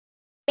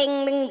What's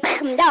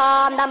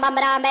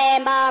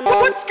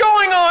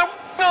going on?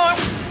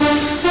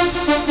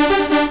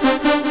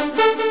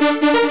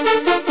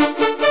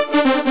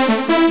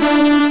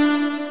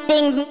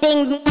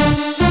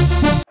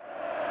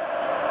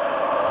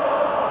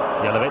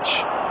 Yelovich.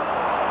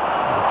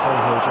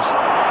 Cahill just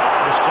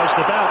close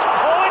to bounce.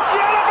 Oh, it's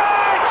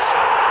Yelovich!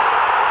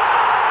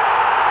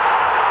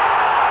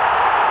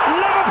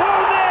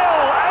 Liverpool 0,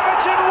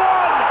 Everton 1.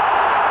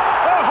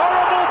 A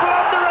horrible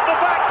blunder at the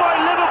back by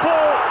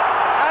Liverpool,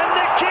 and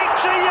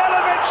Nikita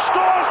Yelovich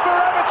scores for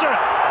Everton.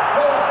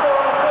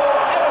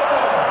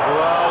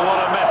 Well, what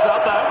a mess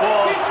up that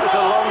was. It's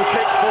a long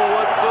kick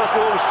forward. First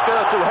of all,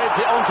 Skirtle heads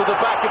it onto the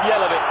back of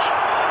Yelovich.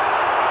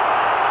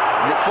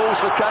 It falls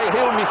for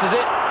Cahill, misses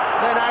it.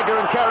 Then Agger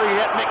and Carragher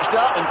get mixed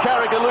up, and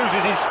Carragher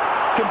loses his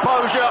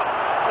composure.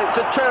 It's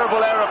a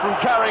terrible error from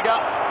Carragher.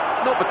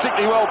 Not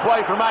particularly well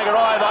played from Agger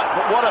either,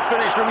 but what a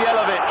finish from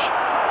Yelovich.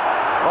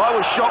 I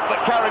was shocked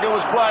that Carragher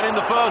was playing in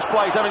the first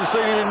place, having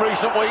seen him in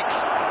recent weeks.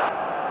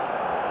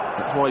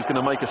 That's why he's going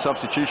to make a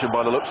substitution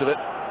by the looks of it.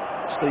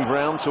 Steve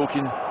Round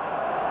talking to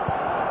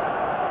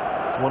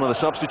one of the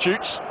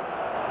substitutes.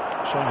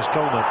 Seamus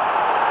Coleman.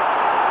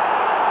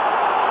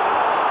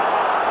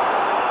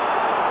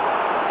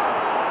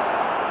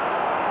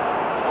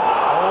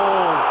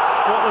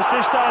 What's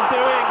this man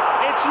doing?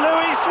 It's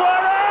Luis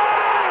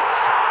Suarez!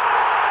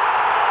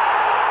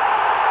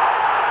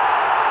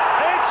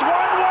 It's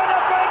 1-1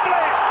 at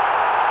Wembley.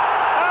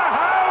 A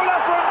howler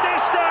from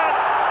Distan,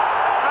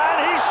 and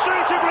he's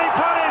suitably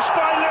punished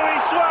by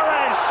Luis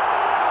Suarez.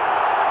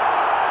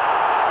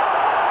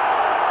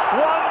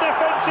 One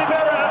defensive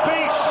error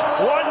apiece,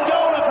 one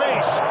goal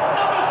apiece.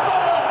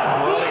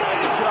 Well, he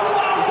had the chance.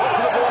 He got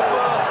to the ball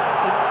first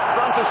in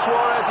front of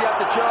Suarez. He had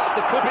the chance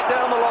to clip it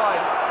down the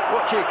line.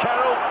 Watch here,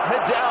 Carroll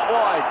heads it out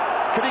wide.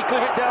 Could he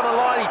clip it down the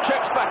line? He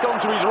checks back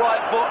onto his right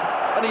foot,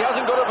 and he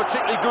hasn't got a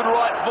particularly good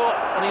right foot,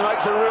 and he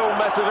makes a real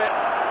mess of it.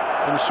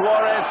 And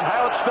Suarez,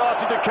 Howard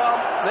started to come,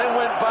 then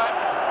went back,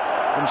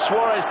 and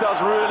Suarez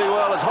does really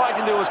well. As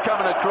Heitinga was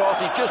coming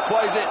across, he just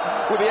plays it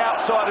with the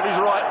outside of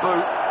his right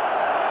boot.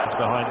 It's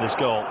behind this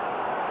goal.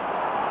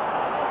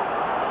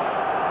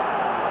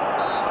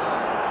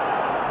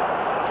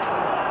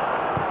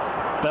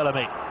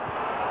 Bellamy.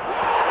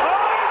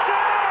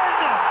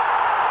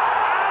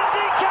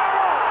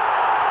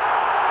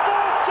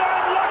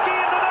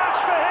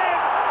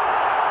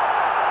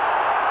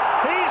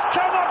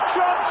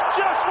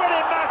 Just when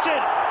it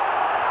mattered.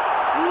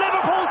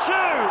 Liverpool 2,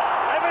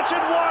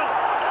 Everton 1.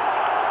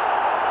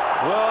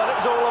 Well, it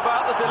was all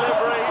about the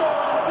delivery.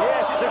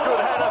 Yes, it's a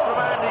good header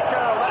from Andy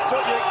Carroll. That's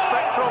what you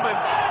expect from him.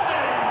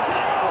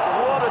 But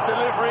what a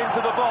delivery into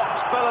the box.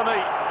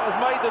 Bellamy has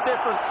made the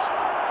difference.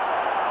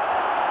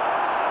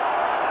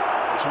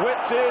 It's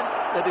whipped in.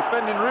 They're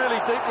defending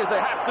really deep as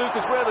they have to,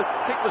 because where the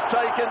kick was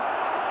taken,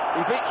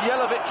 he beats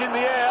Yelovich in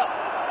the air.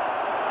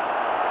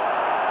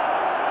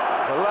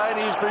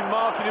 Delaney has been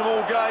marking him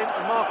all game,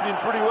 and marking him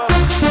pretty well.